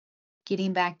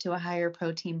getting back to a higher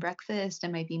protein breakfast. I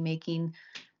might be making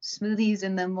smoothies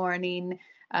in the morning.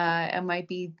 I might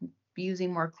be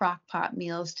using more crock pot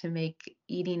meals to make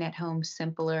eating at home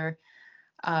simpler.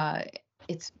 Uh,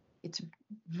 it's it's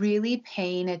really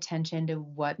paying attention to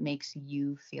what makes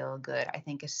you feel good. I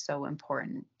think is so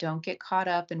important. Don't get caught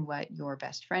up in what your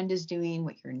best friend is doing,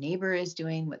 what your neighbor is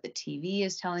doing, what the TV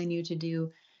is telling you to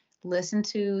do. Listen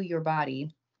to your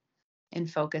body and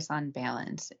focus on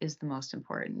balance is the most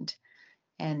important.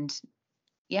 And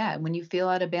yeah, when you feel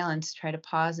out of balance, try to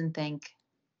pause and think,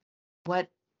 what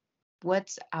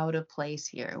what's out of place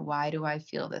here? Why do I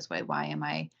feel this way? Why am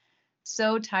I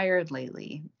so tired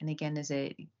lately? And again,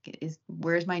 is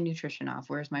where's my nutrition off?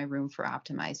 Where's my room for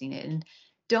optimizing it? And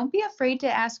don't be afraid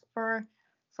to ask for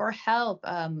help.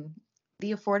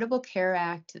 The Affordable Care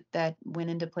Act that went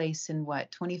into place in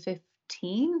what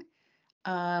 2015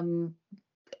 um,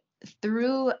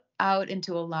 threw out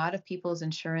into a lot of people's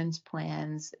insurance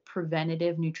plans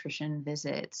preventative nutrition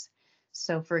visits.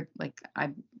 So for like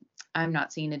I'm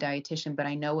not seeing a dietitian, but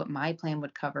I know what my plan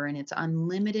would cover and it's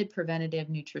unlimited preventative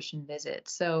nutrition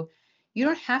visits. So you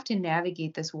don't have to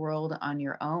navigate this world on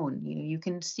your own. You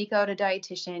can seek out a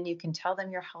dietitian, you can tell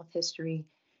them your health history,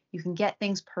 you can get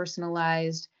things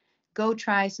personalized, go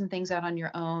try some things out on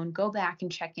your own, go back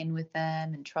and check in with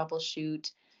them and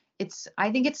troubleshoot.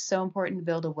 I think it's so important to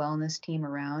build a wellness team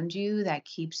around you that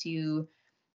keeps you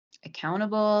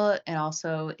accountable and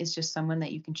also is just someone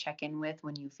that you can check in with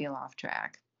when you feel off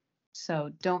track.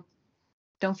 So don't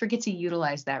forget to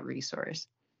utilize that resource.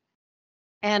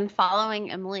 And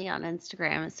following Emily on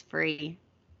Instagram is free.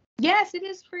 Yes, it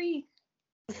is free.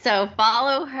 So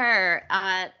follow her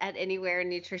at Anywhere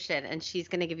Nutrition, and she's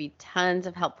going to give you tons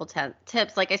of helpful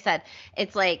tips. Like I said,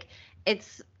 it's like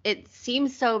it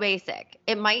seems so basic.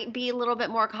 It might be a little bit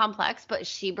more complex, but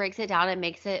she breaks it down and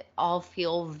makes it all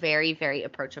feel very, very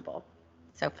approachable.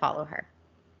 So follow her.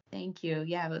 Thank you.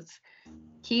 Yeah, let's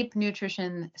keep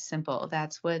nutrition simple.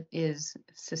 That's what is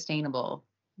sustainable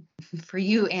for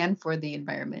you and for the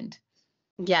environment.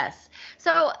 Yes.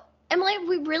 So, Emily,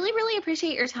 we really, really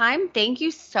appreciate your time. Thank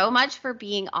you so much for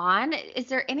being on. Is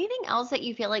there anything else that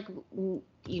you feel like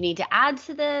you need to add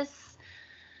to this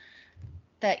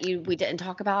that we didn't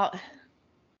talk about?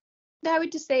 I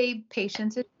would just say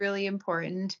patience is really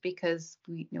important because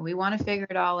we want to figure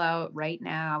it all out right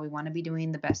now. We want to be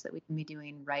doing the best that we can be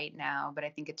doing right now, but I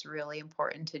think it's really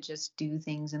important to just do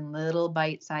things in little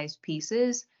bite-sized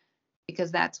pieces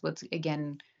because that's what's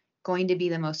again going to be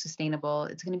the most sustainable.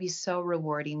 It's going to be so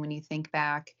rewarding when you think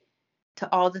back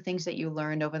to all the things that you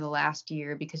learned over the last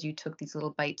year because you took these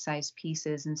little bite-sized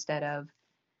pieces instead of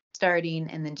starting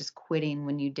and then just quitting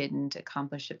when you didn't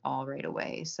accomplish it all right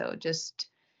away. So just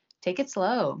take it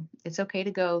slow. It's okay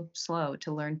to go slow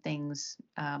to learn things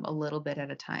a little bit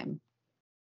at a time.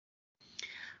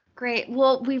 Great.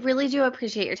 Well, we really do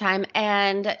appreciate your time.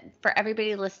 And for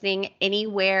everybody listening,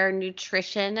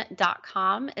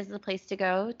 anywherenutrition.com is the place to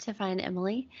go to find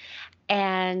Emily.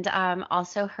 And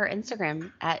also her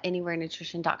Instagram at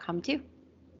anywherenutrition.com too.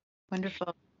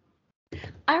 Wonderful.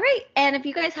 All right. And if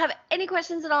you guys have any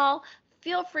questions at all,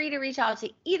 feel free to reach out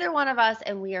to either one of us,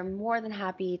 and we are more than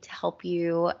happy to help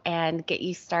you and get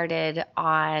you started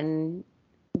on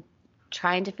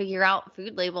trying to figure out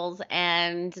food labels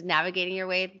and navigating your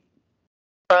way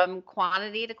from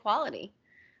quantity to quality.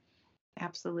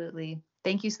 Absolutely.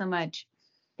 Thank you so much.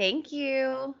 Thank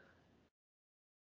you.